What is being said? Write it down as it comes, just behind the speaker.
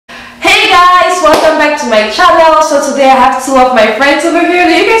to my channel. So today I have two of my friends over here.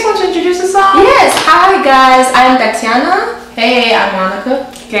 Do you guys want to introduce yourself? Yes, hi guys, I'm Tatiana. Hey, I'm Monica.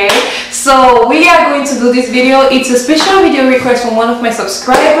 Okay, so we are going to do this video. It's a special video request from one of my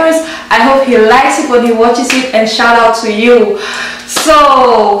subscribers. I hope he likes it when he watches it, and shout out to you.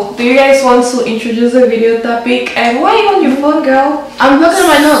 So, do you guys want to introduce the video topic? And why are you on your phone, girl? I'm looking at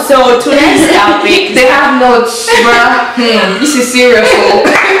my notes. So today's topic, they have notes, bruh. This is serious.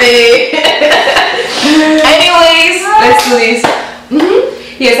 Anyways, let's do this.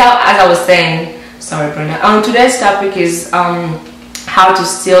 Yes, as I was saying, sorry, Brenda. Today's topic is how to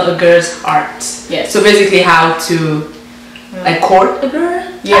steal a girl's heart. Yes. So basically, how to like court a girl.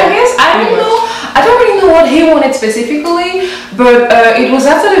 Yeah. I guess I don't know. I don't really know what he wanted specifically, but it was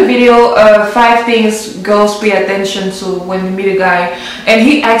after the video 5 things girls pay attention to when they meet a guy, and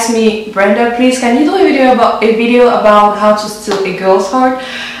he asked me, Brenda, please can you do a video about how to steal a girl's heart?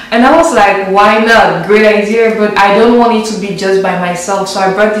 And I was like, why not? Great idea, but I don't want it to be just by myself, so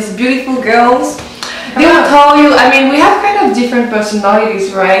I brought these beautiful girls. They will tell you, I mean, we have kind of different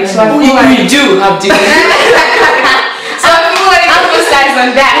personalities, right? So I feel like we do have different so I feel like emphasize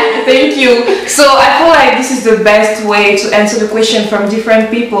on that. Thank you. So I feel like this is the best way to answer the question from different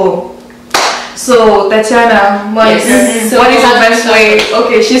people. So Tatiana, what is the best way?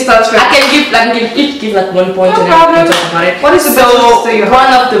 Okay, she starts first. I can give each give like 1 point no and problem. then we talk about it. What is the best way to steal your heart?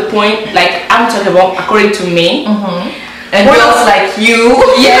 One of the point, like I'm talking about according to me. And girls like you.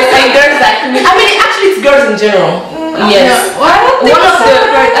 Yes, and girls like me. I mean, actually, it's girls in general. Yes. No, I don't think one of the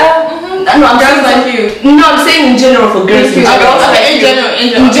no, I'm girls like you. No, I'm saying in general for girls. In general, okay, in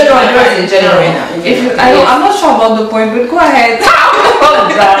general, girls in general. I'm not sure about the point, but go ahead. Oh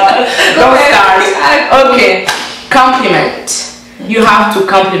God, don't start. Okay, compliment. You have to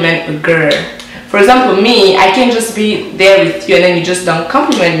compliment a girl. For example, me, I can't just be there with you and then you just don't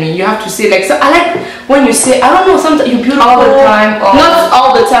compliment me. You have to say like, so I like when you say, I don't know, sometimes you're beautiful all the time. Not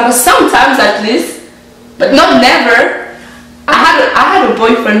all the time, but sometimes at least, but not never. I had a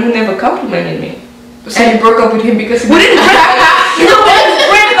boyfriend who never complimented me. So you broke up with him because we didn't break up. We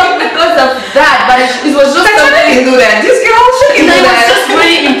didn't break up because of that, but it was just something. Didn't do that. This girl shouldn't do that. It was just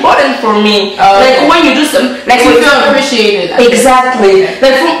really important for me. Like when you do some, like you feel appreciated. Exactly.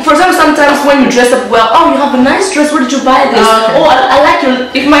 Like for example, sometimes when you dress up well, oh, you have a nice dress. Where did you buy this? Oh, I like your.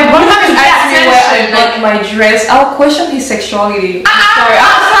 If my boyfriend asks me where I like bought my dress, I'll question his sexuality. Sorry,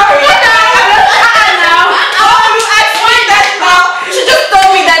 I'm sorry.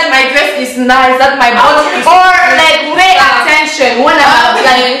 It's nice that my body or like pay attention when I have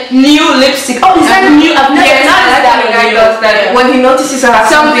like new lipstick. Oh, is that new? I've never noticed that. Guy does that when he notices I have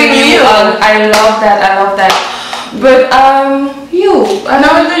something new. I love that. I love that. But you. No,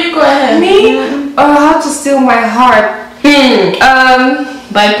 you go ahead. Me? How to steal my heart?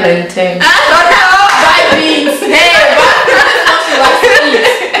 By plantain. By beans. Hey.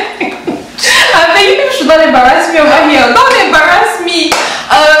 I think you should not embarrass me over here. Don't embarrass me.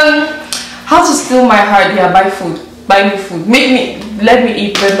 How to steal my heart? Yeah, buy food. Buy me food. Let me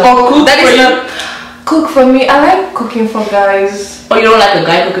eat better. Or cook that for is you. Not cook for me. I like cooking for guys. Oh, you don't like a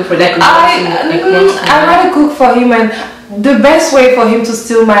guy cooking for that? I rather cook for him, and the best way for him to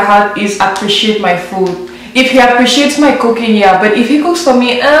steal my heart is appreciate my food. If he appreciates my cooking, yeah, but if he cooks for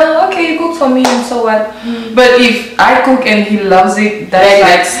me, okay, he cooks for me, and so what? But if I cook and he loves it,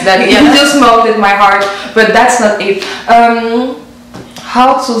 he just melted my heart. But that's not it.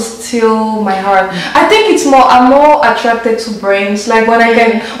 How to steal my heart? I think it's more. I'm more attracted to brains. Like when I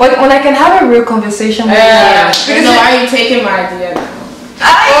can have a real conversation with because are you taking my idea?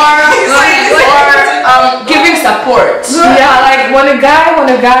 Or giving support. Yeah, like when I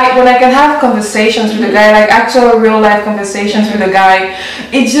can have conversations with a guy, like actual real life conversations with a guy.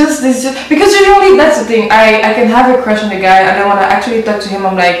 It's just because usually that's the thing. I can have a crush on a guy, and then when I actually talk to him,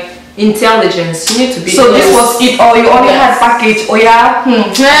 I'm like, intelligence. You need to be. So this was it, or you only had package. Oh yeah,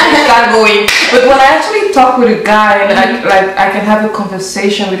 can't go in. But when I actually talk with a guy and I can have a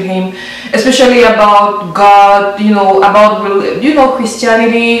conversation with him, especially about God, about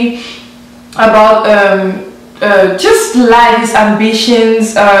Christianity, about just life, his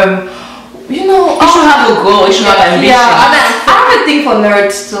ambitions. You should have a goal. You should have ambition. Yeah, I have a thing for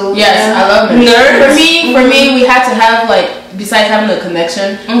nerds too. Yes, I love it. Nerds. For me, we had to have besides having a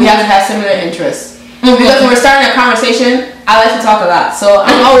connection, we have to have similar interests. Because when we're starting a conversation, I like to talk a lot, so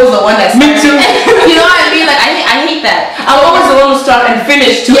I'm always the one that's me too. You know what I mean? Like I hate that. I'm always the one who start and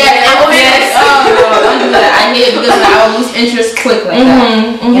finish too. Yeah, I'm always like, oh, don't do that. I hate it because like, I will lose interest quick like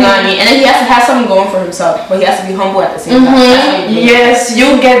that. You know what I mean? And then he has to have something going for himself, but he has to be humble at the same time. That's how you Yes,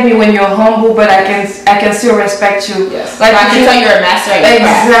 you get me when you're humble, but I can still respect you. Yes. Like I can tell you're a master at your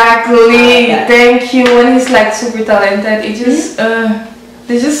craft. Exactly. Thank you. When he's like super talented, it just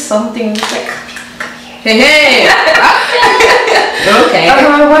there's just something like Hey. Okay.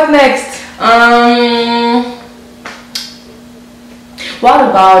 What next? What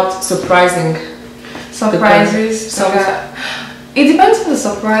about surprises? It depends on the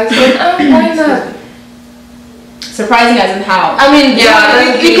surprise, but why not? Surprising as in how? I mean, you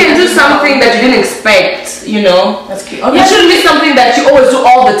can do something that you didn't expect, you know. That's cute. Okay. It shouldn't be something that you always do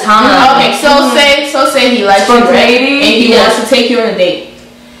all the time. Okay, so say he likes you, right? And he wants to take you on a date.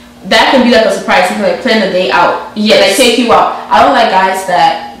 That can be like a surprise. He can like plan the day out. Yes. Like take you out. I don't like guys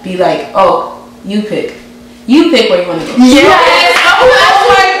that be like, oh, you pick where you want to go. Yes. Oh my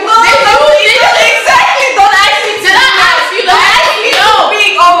God. Exactly. Don't ask me. Did I ask you? Don't ask me. No.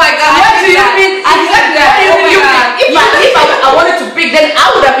 Oh my God. What do you mean? If I wanted to pick, then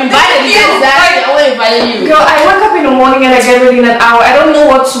I would have invited you. Exactly. I would have invited you. Girl, I wake up in the morning and I get ready in an hour. I don't know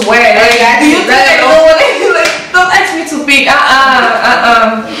what to wear. Like, do you think I know what don't ask me to pick.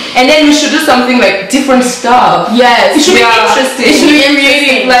 And then we should do something like different stuff. Yes. It should be interesting. It should be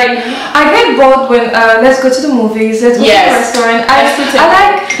interesting. Like, I get bored when let's go to the movies, let's go to the restaurant. I like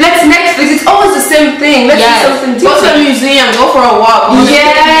let's Netflix. It's always the same thing. Let's do something different. Go to a museum. Go for a walk.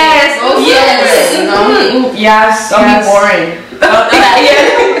 Yes. Yes. Don't be boring.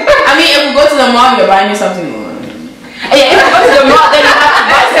 I mean, if we go to the mall, you're buying me something. Yeah, if we go to the mall, then you have to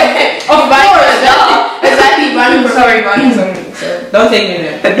buy something. Of course. Exactly. Buying me something. Don't take me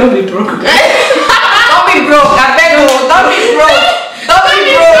there. Don't be broke. Don't be broke. I beg you. Don't be broke. Don't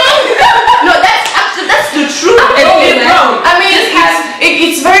be broke. No, that's the truth. Don't be broke. I mean,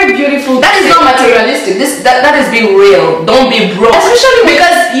 it's very beautiful. That is not materialistic. That is being real. Don't be broke. Especially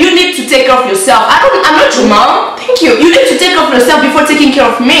because you need to take care of yourself. I'm not your mom. Thank you. You need to take care of yourself before taking care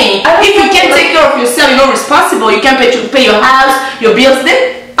of me. If you can't take care of yourself, you're not responsible. You can't pay your house, your bills.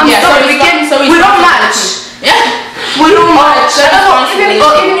 Then I'm sorry. We don't match. Yeah. We don't match.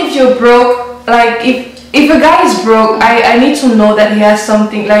 Even if you're broke, like if a guy is broke, I need to know that he has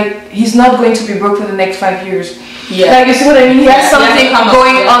something, like he's not going to be broke for the next 5 years. Yeah. Like, you see what I mean? He has something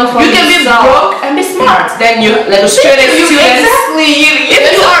going on for you can be broke and be smart. Then you like a straight student. Exactly.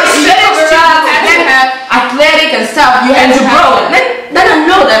 If you are a straight student and then have athletic and stuff, you and you're broke. Then I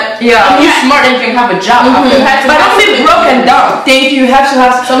know that you're smart and you can have a job. But don't be broke and dumb. Thank you. You have to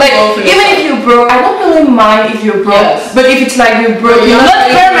have some, like, even if you're broke, I don't really mind if you're broke. But if it's like you're broke, you're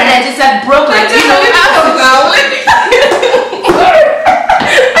not permanent. It's like broke, like you know.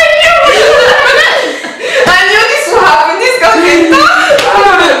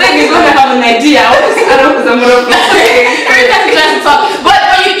 Idea. I don't know because every time you try to talk, but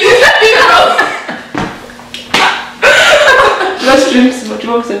you can't be broke. Let's dream what you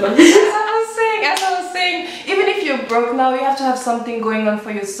want to say about this. As I was saying, even if you're broke now, you have to have something going on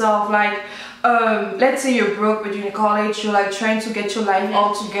for yourself. Like, let's say you're broke but you're in college, you're like trying to get your life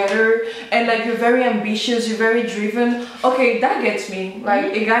all together, and like you're very ambitious, you're very driven. Okay, that gets me.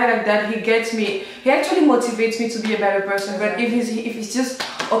 Like a guy like that, he gets me. He actually motivates me to be a better person. But if he's just,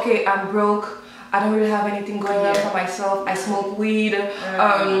 okay, I'm broke, I don't really have anything going on for myself, I smoke weed,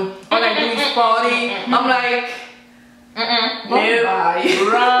 all I do is party, I'm like,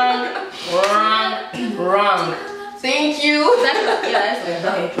 Wrong. Thank you.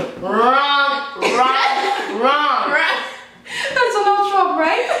 Wrong. That's an outro,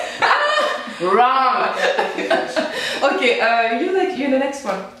 right? Wrong. Okay, you're the next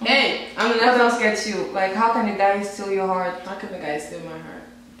one. Hey, I'm the What next one. else gets you? Like, how can a guy steal your heart? How can the guy steal my heart?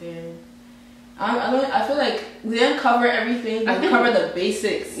 Damn. I feel like we didn't cover everything. We cover the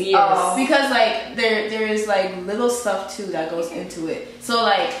basics. Yes. Because like there is like little stuff too that goes into it. So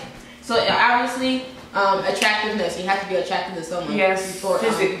obviously attractiveness. You have to be attracted to someone. Yes. Before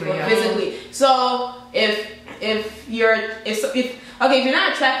physically. Physically. So if you're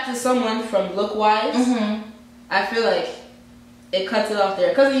not attracted to someone from look wise, I feel like it cuts it off there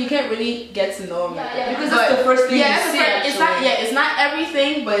because you can't really get to know them because that's the first thing you see. It's not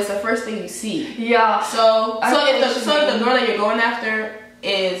everything, but it's the first thing you see. Yeah. So if the girl that you're going after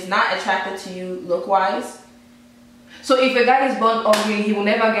is not attracted to you look wise. So if a guy is born ugly, he will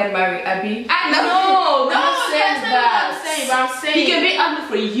never get married, Abby? That's not what I'm saying. But I'm saying he can be ugly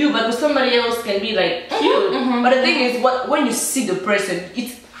for you, but for somebody else can be like cute. But the thing is, when you see the person,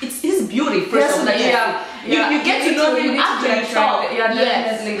 it's his beauty first of all. You get to know him after you talk. Yeah,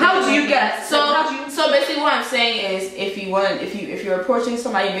 definitely. How do you get? So basically, what I'm saying is, if you're approaching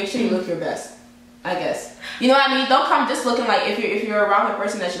somebody, make sure you look your best. I guess. You know what I mean? Don't come just looking like if you're around a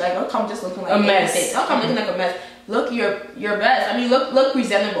person that you like. Don't come just looking like a mess. Don't come looking like a mess. Look your best. I mean, look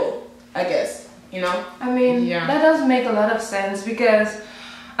presentable. I guess. You know. I mean, that does make a lot of sense because,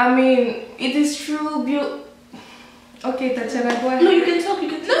 I mean, it is true. Okay, Tatiana, go ahead. No, you can talk. You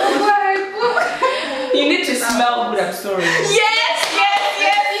can talk. No, go ahead. You need to smell good. I'm sorry. Yes.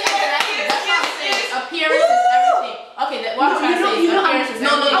 Appearance is everything. Okay, what I'm trying to say is appearance is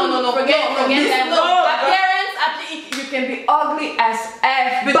everything. No. Forget that. Appearance, you can be ugly as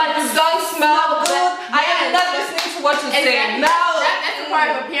F, but you don't smell good. I am not listening to what you're saying. No. That's a part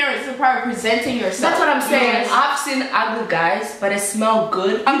of appearance. It's a part of presenting yourself. That's what I'm saying. Yes. I've seen ugly guys, but they smell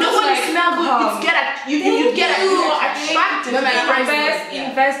good. I'm you just know when like, you smell good, you get attractive.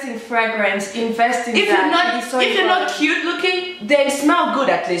 Invest in fragrance. Invest in if you're not cute looking, then smell good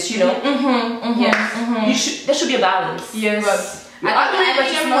at least. You know. Yes. There should be a balance. Yes. I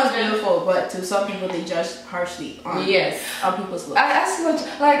think everyone's beautiful, but to some people they judge harshly on people's looks. I ask what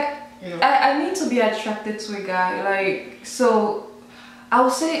I need to be attracted to a guy, like, so I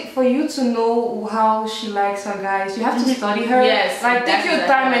would say for you to know how she likes her guys, you have to study her. Yes, like take your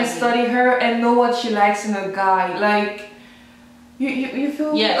time and study her and know what she likes in a guy. Like you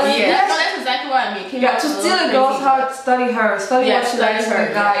feel yes. No, that's exactly what I mean. To steal a girl's heart, study her, study what she likes in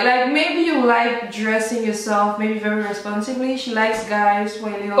a guy. Like maybe you like dressing yourself, maybe very responsibly. She likes guys who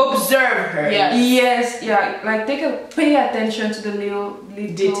are a little observe her. Yes, like pay attention to the little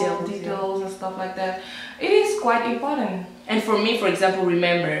details and stuff like that. It is quite important. And for me, for example, you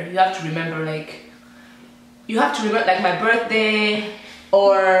have to remember like my birthday.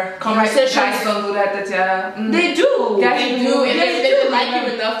 Or conversations. Guys don't do that, Tatiana. They do. They do. If they like you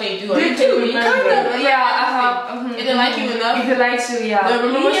enough, they do. They do. If they like you enough. If they like you,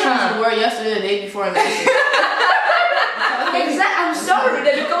 Remember what shoes you wore yesterday, the day before, and that Exactly. I'm sorry.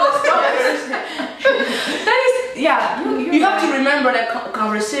 They become a That is, you have to remember like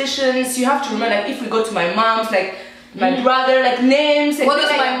conversations. You have to remember like if we go to my mom's, like my brother, like names. What does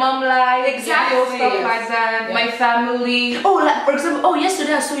my mom like? Exactly. Stuff like that. My family. Oh, like for example,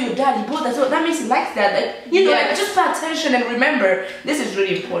 yesterday I saw your dad. He bought that. So that means he likes that. Like, like just pay attention and remember. This is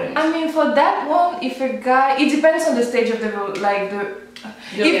really important. I mean, for that one, if a guy, it depends on the stage of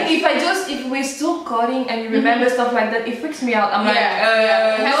if we're still cutting and you remember stuff like that, it freaks me out. I'm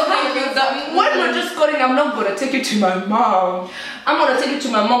when we're just cutting, I'm not gonna take it to my mom. I'm gonna take it to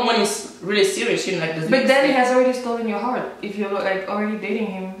my mom when it's really serious, like this. But then he has already stolen your heart. If you're like already dating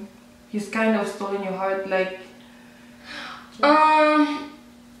him, he's kind of stolen your heart, like.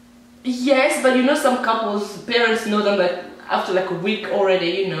 Yes, but some couples, parents know them like after like a week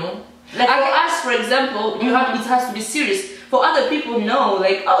already, Like for us, for example, it has to be serious. For other people, no,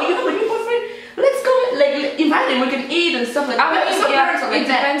 like, oh, you have a new boyfriend, let's go, like, invite him, we can eat and stuff like that. It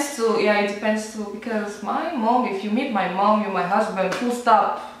depends too, because my mom, if you meet my mom, you're my husband, full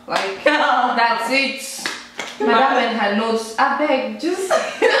stop, like, that's it. Madam and her notes, I beg, just.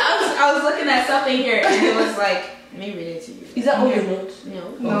 I was looking at something here, and it was like, maybe read it to you. Is that all your notes?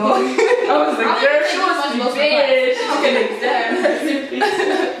 No. I was like, girl, she was prepared. She took an exam.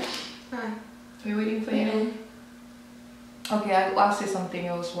 We're waiting for you. Okay, I'll say something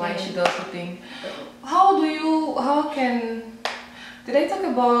else why she does the thing. Did I talk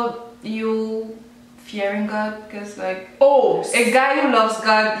about you fearing God? Because like, a guy who loves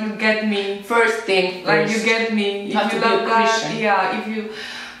God, you get me. First thing, like you get me. You have to love God, if you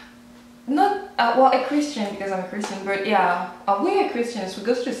not a Christian, because I'm a Christian, but we are Christians. We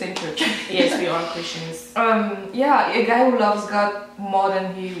go to the same church. Yes, we are Christians. A guy who loves God more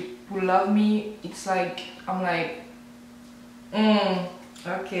than he will love me. It's like I'm like.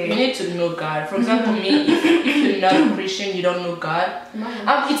 Okay. You need to know God. For example, me, if you're not a Christian, you don't know God.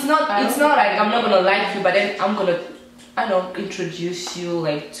 It's not like I'm not gonna like you, but then I'm gonna, introduce you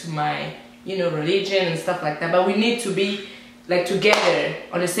like to my, religion and stuff like that. But we need to be like together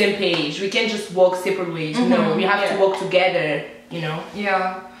on the same page. We can't just walk separate ways. No, we have to walk together.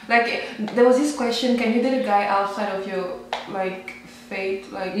 Yeah. Like there was this question: can you date a guy outside of your like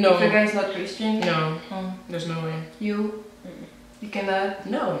faith? Like no. If the guy is not Christian? No. There's no way. You cannot?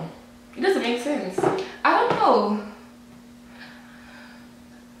 No. It doesn't make sense. I don't know.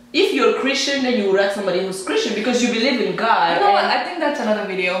 If you're Christian, then you would like somebody who's Christian because you believe in God. You know what? I think that's another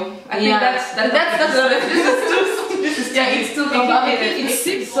video. I think that's this is it's too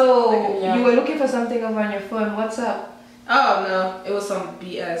complicated. So you were looking for something over on your phone. What's up? Oh no, it was some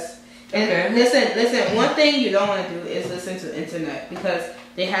BS. And listen. One thing you don't want to do is listen to the internet because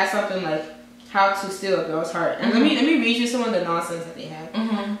they have something like how to steal a girl's heart. And let me read you some of the nonsense that they have.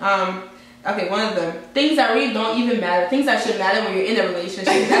 Okay, one of them. Things that really don't even matter. Things that should matter when you're in a relationship.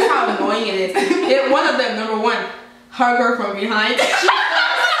 That's how annoying it is. One of them, number one, hug her from behind. That's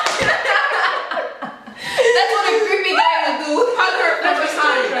what a creepy guy would do. Hug her from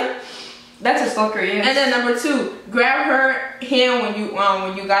behind. That's a stalker, yeah. And then number two, grab her hand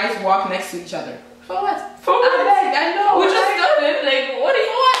when you guys walk next to each other. For what? For what? I know. We just done it. Like, what do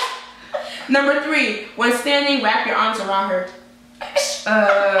you want? Number three, when standing, wrap your arms around her.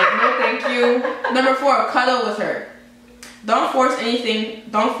 No, thank you. Number four, cuddle with her. Don't force anything.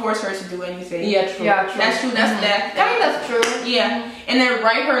 Don't force her to do anything. Yeah, true. Yeah, true. That's true. That's that. Kind of true. Yeah. And then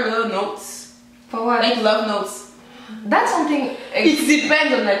write her little notes. For what? Like love notes. That's something. It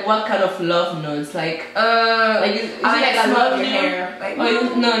depends on like what kind of love notes. Like is it like I a love love your you? hair. Like,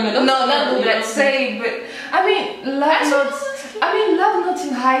 No, not do that. Say, but I mean, love notes. I mean, love notes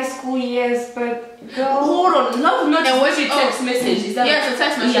in high school, yes, but girl. Hold on, love notes. And what's your your text message? Is that yeah, it's a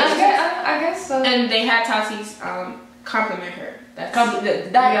text message. I guess so. And they had Tati's compliment her.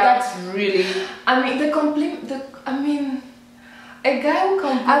 That's really. I mean, a guy will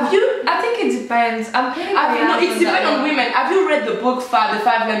compliment. Have you? I think it depends. I'm pretty. It depends on women. Have you read the book The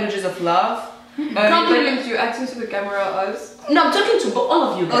 5 Languages of Love? Compliment you acting to the camera, us. No, I'm talking to all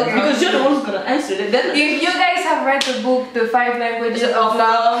of you guys because you're the one who's gonna answer it. Then If you guys have read the book The 5 Languages of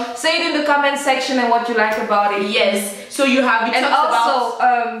Love, say it in the comment section and what you like about it. yes. So you have. And also,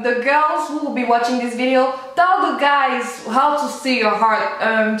 the girls who will be watching this video, tell the guys how to steal your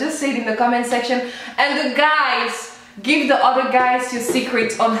heart. Just say it in the comment section. And the guys, give the other guys your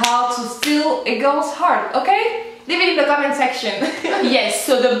secrets on how to steal a girl's heart, okay? Leave it in the comment section. Yes,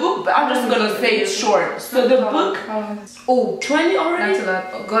 so the book, I'm just gonna say it short. So the book, 20 already? That's a lot.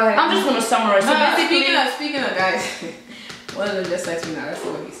 Oh, go ahead. I'm just gonna summarize. So basically, speaking of guys, one of them just texted me now. That's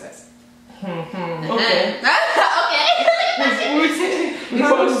what he says. okay. He's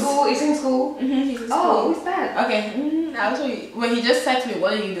in school. He's in school. Oh, who's that? Okay. I'll tell you. When he just texted me,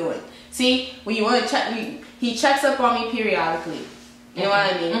 what are you doing? See, when you want to check me, he checks up on me periodically. You know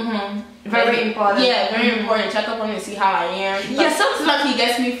what I mean? Very important. Yeah, very important. Check up on me and see how I am. Yeah, sometimes he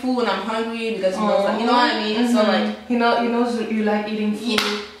gets me food when I'm hungry because he knows, you know what I mean. So like, he knows you like eating food.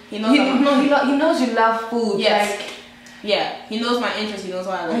 he knows. He knows you love food. Yes. Like, yeah, he knows my interests. He knows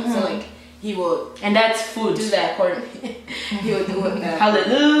what I like. So like, he will and that's food. do that accordingly. He will do it.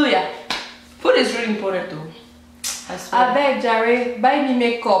 Hallelujah. Food is really important though. I swear. I beg, Jerry, buy me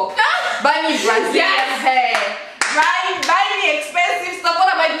makeup, buy me Brazilian hair, buy me expensive stuff.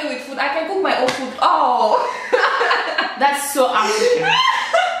 What am I doing with food? I can cook my own food. Oh, That's so African.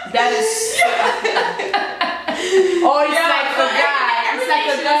 That is so African. Or it's like a guy. It's like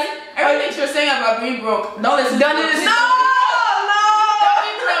a guy. Everything she was saying about being broke. Don't listen to her. Don't listen. Don't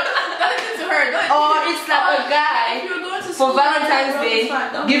listen to her. Or it's like a guy for Valentine's Day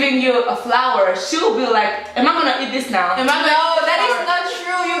giving you a flower. She'll be like, "Am I gonna eat this now?" Am I gonna no, eat that this is not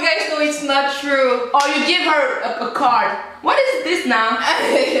true. You guys know it's not true. Or you give her a card. What is this now?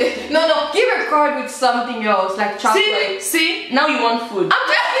 No, give a card with something else, like chocolate. See, now you want food. I'm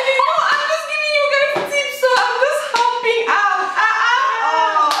just giving you guys tips, so I'm just helping out.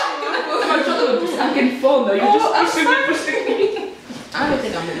 I can fall now. You just pushing me. I don't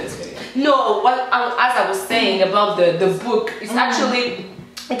think I'm in this video. No, as I was saying about the book, it's actually,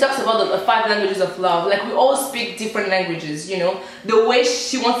 it talks about the 5 languages of love. Like we all speak different languages, you know. The way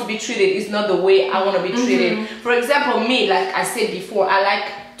she wants to be treated is not the way I want to be treated. For example, me, like I said before, I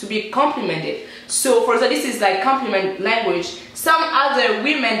like to be complimented. So for example, this is like compliment language. Some other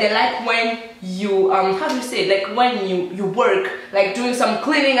women, they like when you how do you say it? Like when you work, like doing some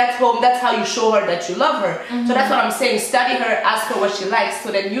cleaning at home. That's how you show her that you love her. So that's what I'm saying. Study her, ask her what she likes,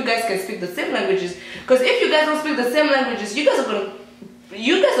 so that you guys can speak the same languages. Because if you guys don't speak the same languages, you guys are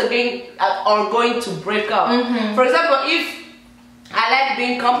going to break up. For example, if I like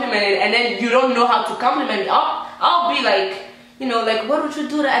being complimented and then you don't know how to compliment me, I'll be like, you know, like, why don't you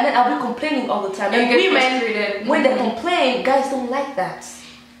do that? And then I'll be complaining all the time. And women, when they complain, guys don't like that.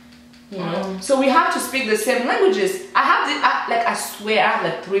 You know? So we have to speak the same languages. I swear, I have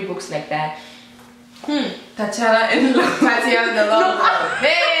like 3 books like that. Tatiana and love. Tatiana the love.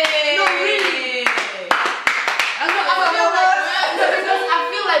 Hey! No, really. Because I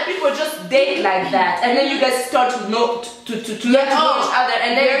feel like people just date like that, and then you guys start to know to learn to know each other,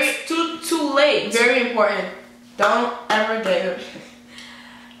 and then it's too late. Very important. Don't ever get.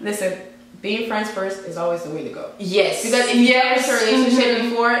 Listen, being friends first is always the way to go. Yes. Because if you get into a relationship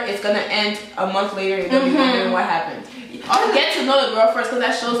before, it's gonna end a month later. You're gonna be wondering what happened. Get to know the girl first, because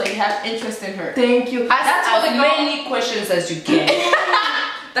that shows that you have interest in her. Thank you. That's as many questions as you get.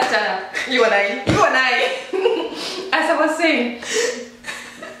 Tatiana, you and I. As I was saying,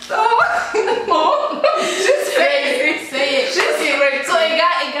 She's crazy. Say it. She's crazy. So a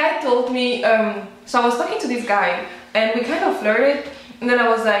guy told me, so I was talking to this guy and we kind of flirted, and then I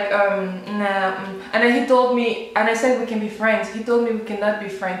was like, nah, and then he told me, and I said we can be friends. He told me we cannot be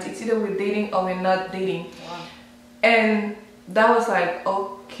friends. It's either we're dating or we're not dating. Wow. And that was like,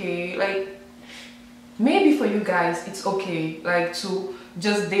 okay, like maybe for you guys it's okay, like to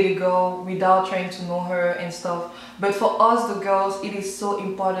just date a girl without trying to know her and stuff, but for us the girls it is so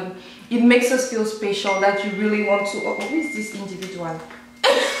important. It makes us feel special that you really want to, oh, who is this individual?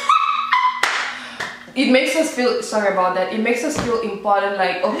 It makes us feel, sorry about that, it makes us feel important,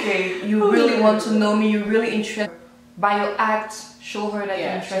 like okay, you really want to know me, you're really interested. By your acts, show her that you're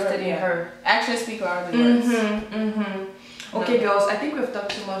interested in her. Actions speak louder than words. Okay, girls, I think we've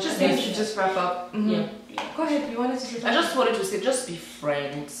talked too much. I think we should just wrap up. Yeah. Go ahead, you wanted to say something? I just wanted to say, just be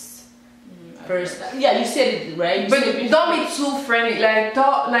friends. First, yeah, you said it right. But don't be too friendly. Like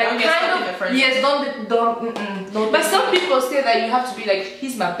don't get stuck in the friendship. Yes, don't. But some people say that you have to be like,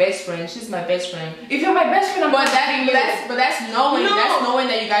 he's my best friend, she's my best friend. If you're my best friend, that's knowing. No. That's knowing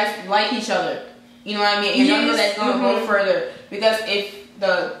that you guys like each other. You know what I mean? And you know that's gonna go further. Because if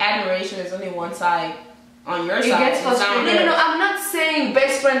the admiration is only one side on your side, gets frustrating. No, I'm not saying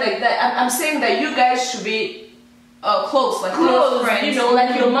best friend like that. I'm saying that you guys should be close, like close friends. You know,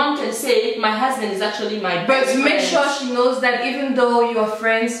 like your mom can say, my husband is actually my best friend. But make sure she knows that even though you are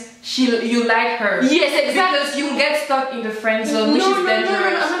friends, you like her. Yes, exactly. Because you get stuck in the friend zone, which is dangerous.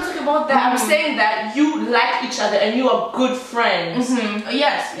 No, I'm not talking about that. I'm saying that you like each other and you are good friends.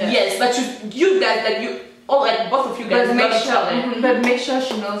 Yes, but you guys, like you, all like both of you guys love each other. But make sure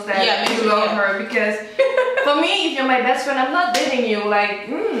she knows that you love her, because for me, if you're my best friend, I'm not dating you. Like,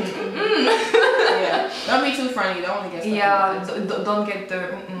 Yeah, don't be too friendly. Don't want to get stuck. Yeah, don't get the.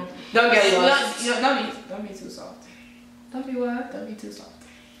 Don't get lost. Don't be too soft. Don't be what? Don't be too soft.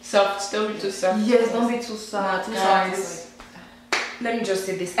 Soft, don't be too soft. Yes, don't be too soft. Too soft. Let me just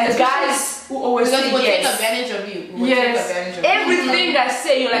say this. And guys who always say we'll yes. take advantage of you. We'll Yes. take advantage of you. Everything I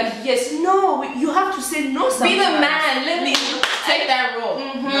say, you're like, yes, no, you have to say no sometimes. Be the man. Let me take that role.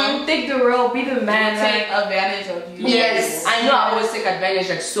 take the role. Be the man. Take advantage of you. Yes, I know. I always take advantage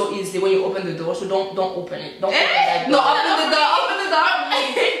like so easily when you open the door. So don't open it. Don't open that door. No, open the door. Open the door.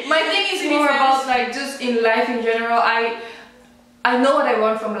 My thing is more about like just in life in general. I know what I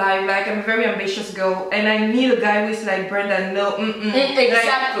want from life. Like I'm a very ambitious girl, and I need a guy who's like Brenda. No, exactly.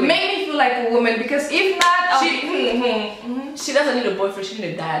 Like, make me feel like a woman, because if not, She doesn't need a boyfriend. She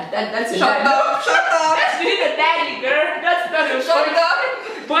need a dad. That's a Shut dad. up! Shut up! You need a daddy, girl. That's not your Shut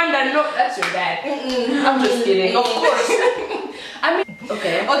up! Brenda, no, that's your dad. I'm just kidding. Of course. I mean,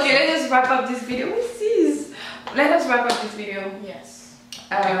 Okay. let us wrap up this video. What's this? Let us wrap up this video. Yes.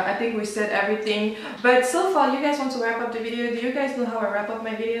 I think we said everything, but so far, you guys want to wrap up the video? Do you guys know how I wrap up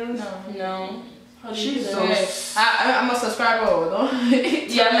my videos? No. Jesus. I'm a subscriber. No?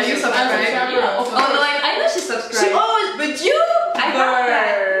 Yeah, are you subscribed? Oh no, I know she's subscribed. She always, but you, I got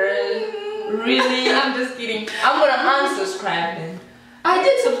that. Really? I'm just kidding. I'm gonna unsubscribe then. I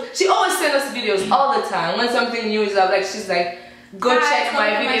did. She always sends us videos all the time. When something new is up, like she's like, go check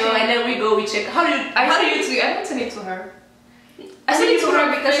my video, and then we check. How do you? I don't send it to her. I send it to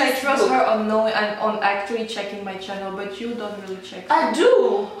her because I trust her on knowing and on actually checking my channel, but you don't really check. I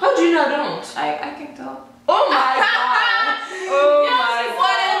do. How do you know I don't? I can tell. Oh my god. Oh my god.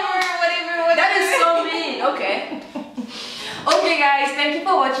 Whatever. That is so mean. Okay. Okay guys, thank you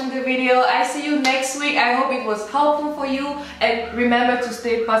for watching the video. I see you next week. I hope it was helpful for you, and remember to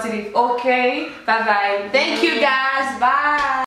stay positive. Okay, bye bye. Thank you guys. Bye.